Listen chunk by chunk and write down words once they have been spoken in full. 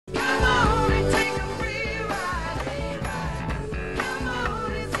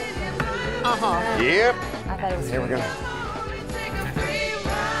Yep. I thought it was Here we really go. good.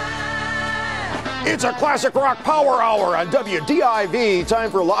 It's a classic rock power hour on WDIV.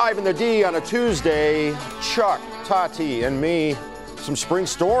 Time for Live in the D on a Tuesday. Chuck, Tati, and me. Some spring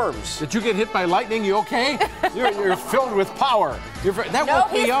storms. Did you get hit by lightning? You okay? You're filled with power. That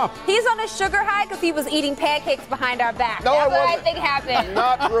woke me up. He's on a sugar high because he was eating pancakes behind our back. No, That's I what I wasn't. think happened.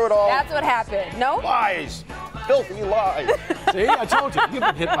 Not true at all. That's what happened. No? Lies. Filthy lies. See, I told you. You've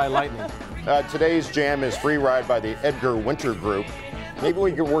been hit by lightning. Today's jam is Free Ride by the Edgar Winter Group. Maybe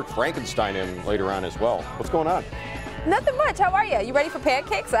we could work Frankenstein in later on as well. What's going on? Nothing much. How are you? You ready for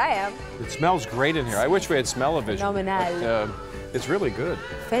pancakes? I am. It smells great in here. I wish we had smell-o-vision. Phenomenal. But, it's really good.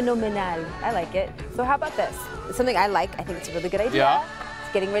 Phenomenal. I like it. So how about this? It's something I like. I think it's a really good idea. Yeah.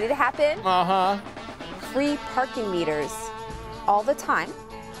 It's getting ready to happen. Uh-huh. Free parking meters all the time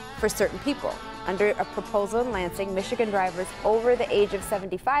for certain people. Under a proposal in Lansing, Michigan drivers over the age of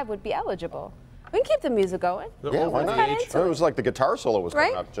 75 would be eligible. We can keep the music going. Yeah, why not? Kinda into It was like the guitar solo was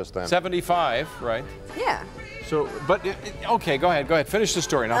coming Right? up just then. 75, right? Yeah. So, but, okay, go ahead. Finish the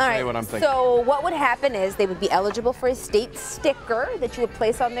story and I'll All tell right, you what I'm thinking. so what would happen is they would be eligible for a state sticker that you would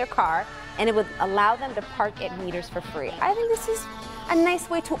place on their car, and it would allow them to park at meters for free. I think this is a nice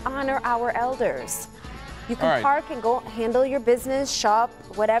way to honor our elders. You can All right. park and go handle your business, shop,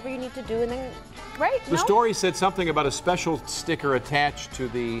 whatever you need to do, and then, right? The No? story said something about a special sticker attached to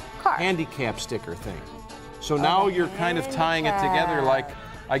the Car. handicap sticker thing. So now you're kind of tying it together like,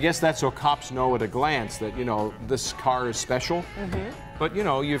 I guess that's so cops know at a glance that, you know, this car is special. But, you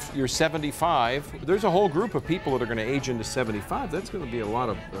know, you're 75. There's a whole group of people that are going to age into 75. That's going to be a lot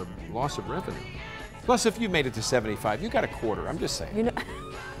of loss of revenue. Plus, if you made it to 75, you got a quarter. I'm just saying. You know,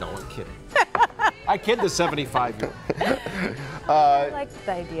 No, I'm kidding. I kid the 75-year-old. I like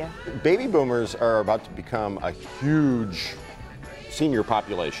the idea. Baby boomers are about to become a huge senior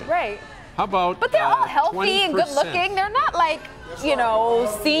population. Right. How about But they're all healthy and good 20%? looking. They're not like, you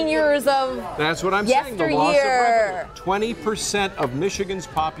know, seniors of That's what I'm saying. The loss of yesteryear. revenue. 20% of Michigan's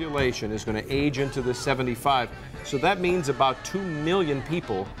population is going to age into the 75. So that means about 2 million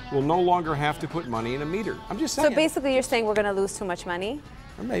people will no longer have to put money in a meter. I'm just saying. So basically you're saying we're going to lose too much money?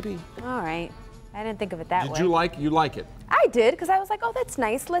 Or maybe. All right. I didn't think of it that way. Did you like it? I did, because I was like, oh, that's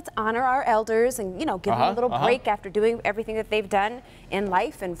nice. Let's honor our elders and, you know, give them a little break after doing everything that they've done in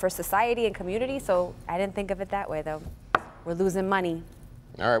life and for society and community. So I didn't think of it that way, though. We're losing money.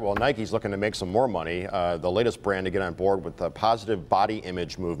 All right, well, Nike's looking to make some more money. The latest brand to get on board with the positive body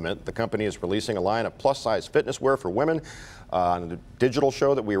image movement. The company is releasing a line of plus-size fitness wear for women. On the digital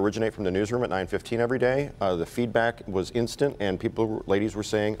show that we originate from the newsroom at 9:15 every day, the feedback was instant, and ladies were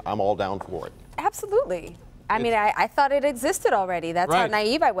saying, I'm all down for it. Absolutely. I mean, I thought it existed already. That's how Right.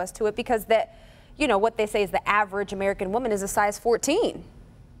 naive I was to it, because that, you know, what they say is the average American woman is a size 14.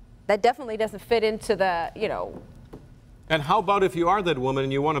 That definitely doesn't fit into the, you know. And how about if you are that woman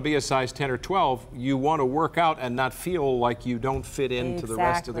and you want to be a size 10 or 12, you want to work out and not feel like you don't fit into the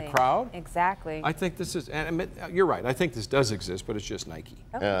rest of the crowd? Exactly. I think this is, and you're right, I think this does exist, but it's just Nike.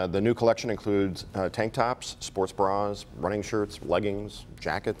 The new collection includes tank tops, sports bras, running shirts, leggings,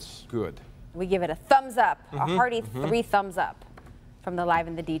 jackets. Good. We give it a thumbs up, a hearty 3 thumbs up from the Live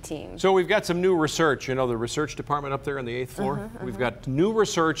in the D team. So we've got some new research, you know, the research department up there on the 8th floor. We've got new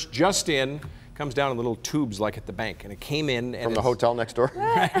research just in, comes down in little tubes like at the bank, and it came in and From the hotel next door?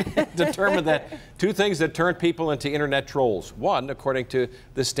 determined that 2 things that turned people into internet trolls. One, according to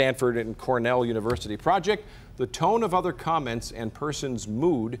the Stanford and Cornell University project, the tone of other comments and person's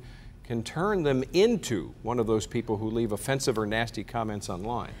mood can turn them into one of those people who leave offensive or nasty comments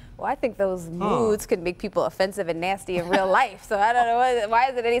online. Well, I think those moods can make people offensive and nasty in real life. So I don't know, why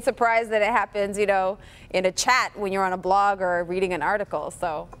is it any surprise that it happens, you know, in a chat when you're on a blog or reading an article?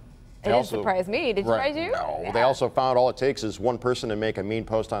 So it didn't surprise me. Did it surprise you? No, Yeah. they also found all it takes is one person to make a mean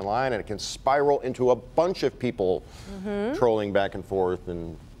post online, and it can spiral into a bunch of people trolling back and forth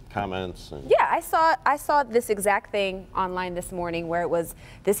and comments. And Yeah, I saw this exact thing online this morning where it was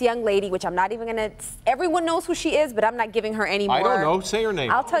this young lady, which I'm not even gonna. Everyone knows who she is, but I'm not giving her any more. I don't know. Say her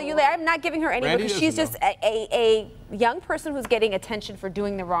name. I'll tell you later. I'm not giving her any Randy because she's doesn't just a young person who's getting attention for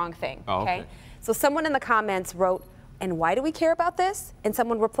doing the wrong thing. Oh, okay. So someone in the comments wrote, "And why do we care about this?" And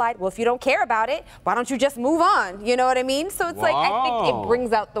someone replied, "Well, if you don't care about it, why don't you just move on?" You know what I mean? So it's like, I think Wow. it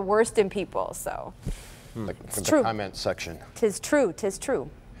brings out the worst in people. So the true. comment section. 'tis true. 'Tis true.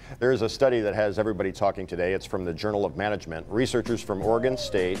 There's a study that has everybody talking today. It's from the Journal of Management. Researchers from Oregon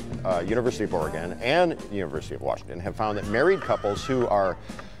State, University of Oregon, and University of Washington have found that married couples who are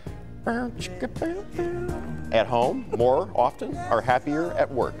at home more often are happier at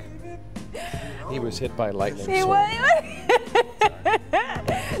work. He was hit by lightning. See so- what?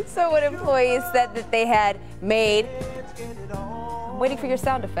 So when employees said that they had made, I'm waiting for your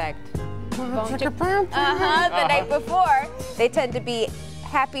sound effect. The night before, they tend to be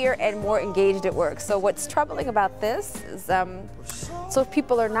happier and more engaged at work. So what's troubling about this is, so if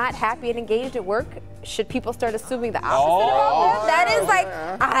people are not happy and engaged at work, should people start assuming the opposite about them? That is like,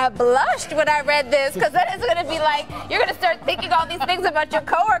 I blushed when I read this, because that is going to be like, you're going to start thinking all these things about your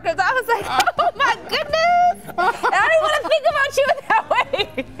coworkers. I was like, oh my goodness, I don't even want to think about you in that way.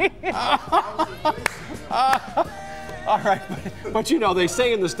 All right, but you know, they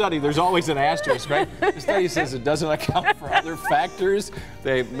say in the study there's always an asterisk, right? The study says it doesn't account for other factors.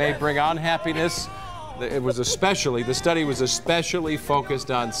 They may bring on happiness. The study was especially focused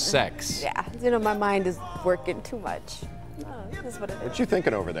on sex. Yeah, you know, my mind is working too much. Oh, this is what it is. What you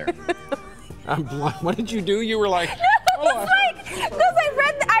thinking over there? I'm blind. What did you do? You were like, because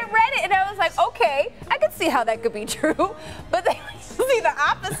I read it and I was like, okay, I can see how that could be true, but then see the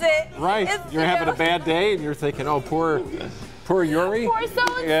opposite. Right, you're having a bad day and you're thinking, oh, poor Yuri. Poor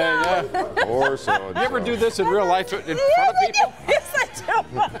so-and-so. Yeah. Poor so-and-so. You ever do this in real life in front of people? Yes,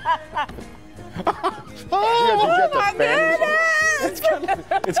 I do. Oh my goodness!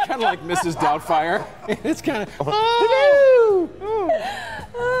 It's kind of like Mrs. Doubtfire. It's kind of.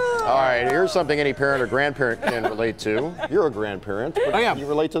 All right, here's something any parent or grandparent can relate to. You're a grandparent. I am. You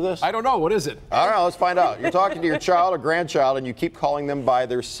relate to this? I don't know. What is it? I don't know. Let's find out. You're talking to your child or grandchild, and you keep calling them by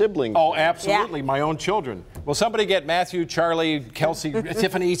their siblings. Oh, absolutely. Yeah. My own children. Will somebody get Matthew, Charlie, Kelsey,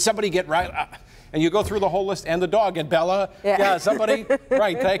 Tiffany? Somebody get right. And you go through the whole list, and the dog, and Bella. Yeah, somebody.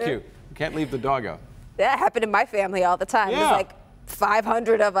 Right, thank you. Can't leave the dog out. That happened in my family all the time. Yeah. There's like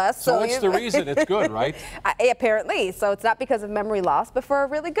 500 of us. So what's the reason? It's good, right? Apparently. So it's not because of memory loss, but for a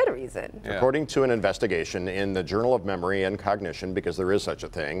really good reason. Yeah. According to an investigation in the Journal of Memory and Cognition, because there is such a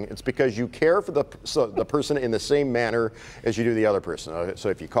thing, it's because you care for the person in the same manner as you do the other person. So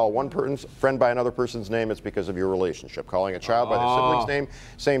if you call one person's friend by another person's name, it's because of your relationship. Calling a child by their sibling's name,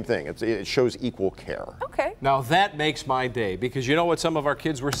 same thing. It shows equal care. Okay. Now that makes my day, because you know what some of our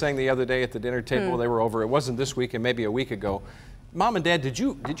kids were saying the other day at the dinner table? They were over. It wasn't this week, and maybe a week ago. Mom and Dad, did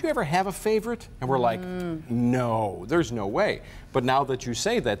you ever have a favorite? And we're like, no, there's no way. But now that you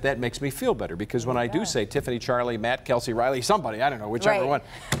say that, that makes me feel better, because when I do say Tiffany, Charlie, Matt, Kelsey, Riley, somebody, I don't know, whichever one,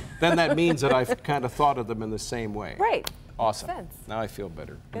 then that means that I've kind of thought of them in the same way. Right. Awesome. Makes sense. Now I feel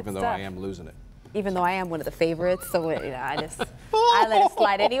better, Good even though stuff. I am losing it. Even though I am one of the favorites, so you know, I let it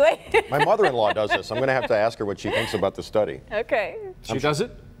slide anyway. My mother-in-law does this. I'm going to have to ask her what she thinks about the study. Okay. She does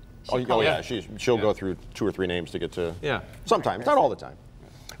it? Oh yeah, she'll go through 2 or 3 names to get to. Yeah. Sometimes, not all the time.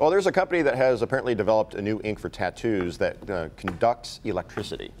 Well, there's a company that has apparently developed a new ink for tattoos that conducts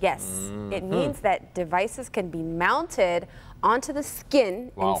electricity. Yes, it means that devices can be mounted onto the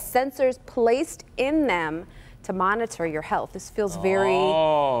skin and sensors placed in them to monitor your health. This feels very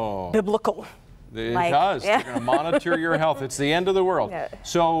biblical. It does. They're going to monitor your health. It's the end of the world. Yeah.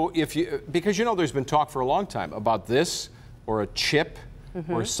 So because you know there's been talk for a long time about this or a chip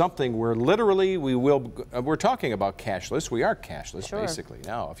or something where literally we're talking about cashless. We are cashless basically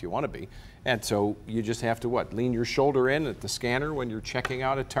now if you want to be. And so you just have to lean your shoulder in at the scanner when you're checking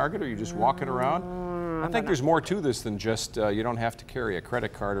out at Target, or you're just walking around. I think there's more to this than just you don't have to carry a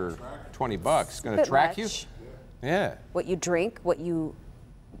credit card or $20. It's going to track you. Yeah. What you drink, what you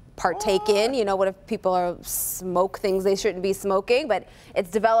partake in, you know, what if people smoke things they shouldn't be smoking, but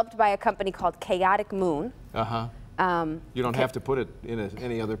it's developed by a company called Chaotic Moon. You don't have to put it in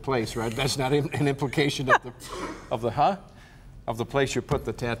any other place, right? That's not an implication of the place you put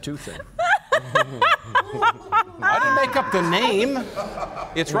the tattoo thing. I didn't make up the name.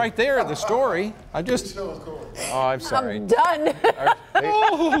 It's right there in the story. I just. Oh, I'm sorry. I'm done.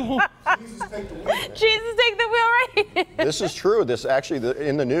 Jesus, take the wheel, right? This is true. This actually,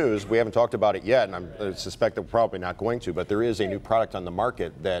 in the news, we haven't talked about it yet, and I suspect that we're probably not going to, but there is a new product on the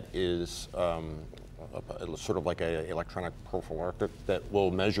market that is sort of like an electronic prophylactic that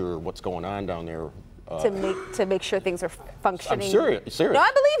will measure what's going on down there. To make sure things are functioning. I'm serious. No,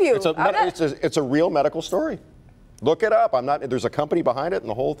 I believe you. It's a real medical story. Look it up. There's a company behind it and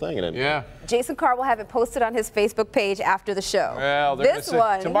the whole thing. Yeah. Jason Carr will have it posted on his Facebook page after the show.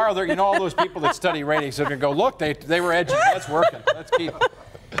 Well, tomorrow, you know, all those people that study ratings are going to go, look, they were edgy. That's working. Let's keep it.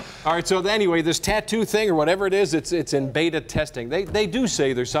 All right, so anyway, this tattoo thing or whatever it is, it's in beta testing. They do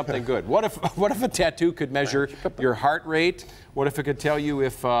say there's something good. What if a tattoo could measure your heart rate? What if it could tell you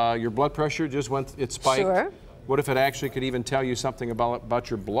if your blood pressure it spiked? Sure. What if it actually could even tell you something about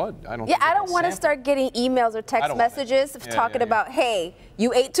your blood? I don't want to start getting emails or text messages talking about, hey,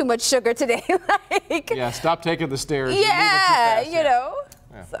 you ate too much sugar today. Stop taking the stairs. Yeah, you know.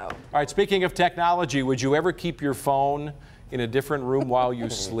 Yeah. So. All right, speaking of technology, would you ever keep your phone in a different room while you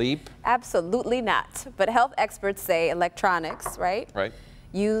sleep? Absolutely not. But health experts say electronics, right? Right.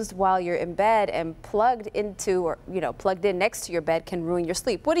 Used while you're in bed and plugged into, or plugged in next to your bed can ruin your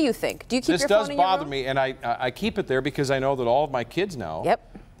sleep. What do you think? Do you keep This your does phone in your bother room? me, and I keep it there because I know that all of my kids now. Yep.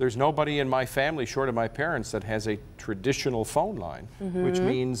 There's nobody in my family, short of my parents, that has a traditional phone line, which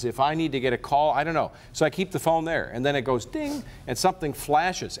means if I need to get a call, I don't know. So I keep the phone there, and then it goes ding, and something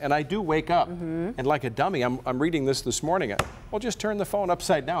flashes, and I do wake up. And like a dummy, I'm reading this morning. Well, just turn the phone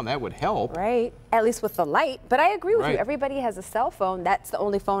upside down. That would help. Right. At least with the light. But I agree with you. Right. Everybody has a cell phone. That's the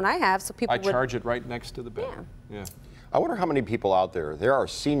only phone I have, so people I would... charge it right next to the bed. Yeah. I wonder how many people out there are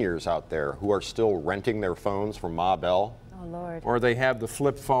seniors out there who are still renting their phones from Ma Bell. Oh, Lord. Or they have the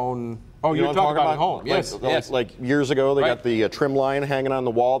flip phone. Oh, You know you're what I'm talking about at home. Yes, yes. Like years ago, they Right. got the trim line hanging on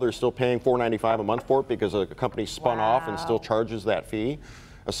the wall. They're still paying $4.95 a month for it because a company spun off and still charges that fee.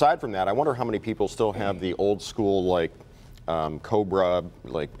 Aside from that, I wonder how many people still have the old school like Cobra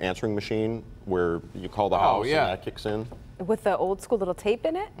like answering machine where you call the house yeah. and that kicks in. With the old school little tape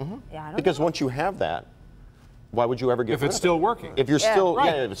in it? Yeah, I don't Because know. once you have that, why would you ever get If rid it's of still it? working. If you're still,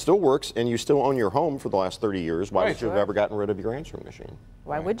 Right. if it still works and you still own your home for the last 30 years, why Right. would you have ever gotten rid of your answering machine?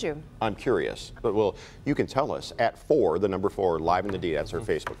 Why would you? I'm curious. But well, you can tell us at 4, the number 4, Live in the D. That's our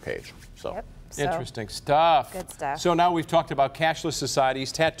Facebook page. So. Yep. So, Interesting stuff. Good stuff. So now we've talked about cashless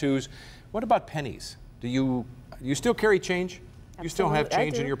societies, tattoos. What about pennies? Do you still carry change? You still have Absolutely, I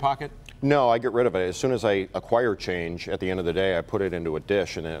change in do. your pocket? No, I get rid of it. As soon as I acquire change, at the end of the day, I put it into a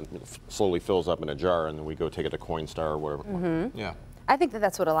dish and it slowly fills up in a jar, and then we go take it to Coinstar or whatever. Yeah. I think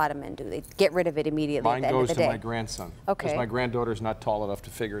that's what a lot of men do. They get rid of it immediately Mine at the end of goes the to day. my grandson. Okay. Because my granddaughter's not tall enough to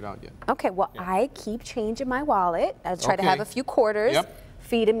figure it out yet. Okay, well, I keep change in my wallet. I try to have Okay. a few quarters, Yep.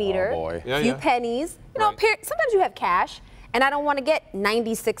 feed a meter, Oh, boy. Yeah, few yeah. pennies. Right. Sometimes you have cash, and I don't want to get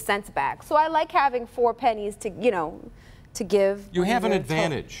 96 cents back. So I like having 4 pennies to, to give. You when have an you're told.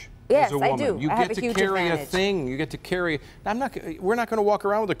 advantage. Yes, as a I woman. do. You I get have a to huge carry advantage. a thing. You get to carry. We're not going to walk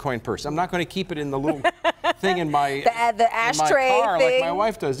around with a coin purse. I'm not going to keep it in the little thing in my The ashtray in my car thing. like my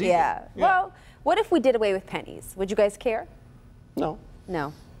wife does. Either. Yeah. Well, what if we did away with pennies? Would you guys care? No.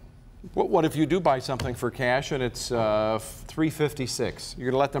 No. What if you do buy something for cash and it's $3.56? You're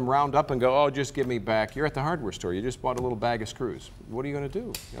going to let them round up and go, oh, just give me back. You're at the hardware store. You just bought a little bag of screws. What are you going to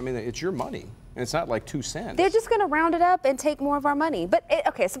do? I mean, it's your money, and it's not like 2 cents. They're just going to round it up and take more of our money. But,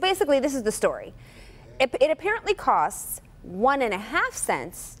 okay, so basically this is the story. It apparently costs 1.5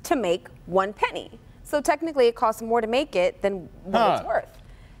 cents to make 1 penny. So technically it costs more to make it than what it's worth.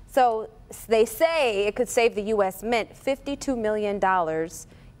 So they say it could save the U.S. Mint $52 million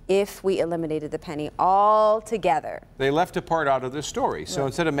if we eliminated the penny altogether. They left a part out of the story. So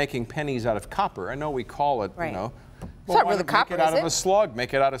instead of making pennies out of copper, I know we call it, Right. well, not why really not copper, make it out is of it? a slug,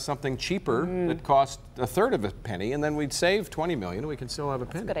 make it out of something cheaper that cost 1/3 of a penny, and then we'd save 20 million, and we can still have a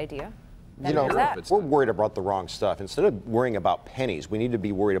penny. Good idea. You know, That. we're worried about the wrong stuff. Instead of worrying about pennies, we need to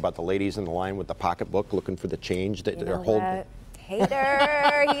be worried about the ladies in the line with the pocketbook looking for the change that they're holding.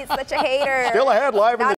 Hater. He's such a hater. Still ahead, Live in the